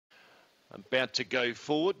About to go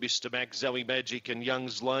forward, Mr. Mac, Zoe Magic and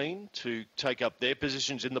Young's Lane to take up their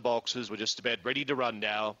positions in the boxes. We're just about ready to run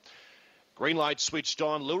now. Green light switched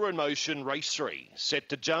on, lure in motion, race 3. Set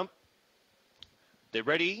to jump. They're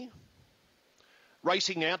ready.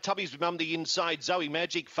 Racing now, Tubby's Mum the inside, Zoe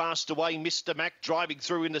Magic fast away, Mr. Mac driving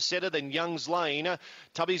through in the centre, then Young's Lane.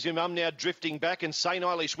 Tubby's Mum now drifting back and St.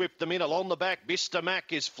 Eilish whipped them in along the back. Mr.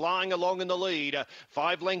 Mac is flying along in the lead.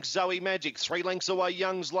 5 lengths Zoe Magic, 3 lengths away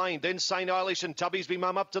Young's Lane, then St. Eilish and Tubby's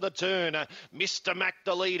Mum up to the turn. Mr. Mac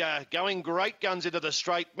the leader, going great guns into the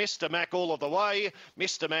straight. Mr. Mac all of the way.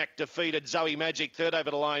 Mr. Mac defeated Zoe Magic. Third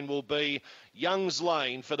over the line will be Young's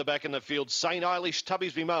Lane for the back in the field. St. Eilish,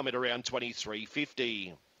 Tubby's Mum at around 23.50.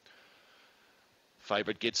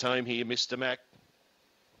 Favourite gets home here, Mr. Mac.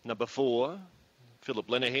 Number 4, Philip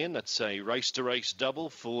Lenahan. That's a race-to-race double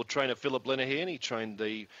for trainer Philip Lenahan. He trained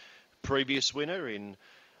the previous winner in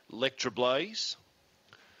Lectra Blaze.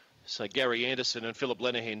 So Gary Anderson and Philip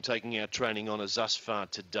Lenahan taking our training honours thus far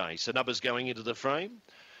today. So numbers going into the frame.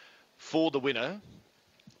 For the winner,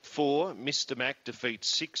 4, Mr. Mac defeats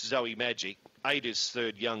 6, Zoe Magic. 8 is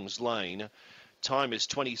third, Young's Lane. Time is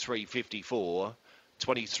 23.54.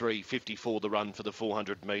 23.54 the run for the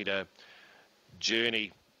 400-metre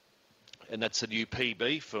journey. And that's a new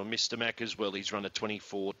PB for Mr. Mac as well. He's run at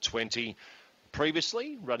 24.20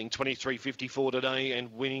 previously, running 23.54 today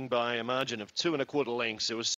and winning by a margin of 2 1/4 lengths. It was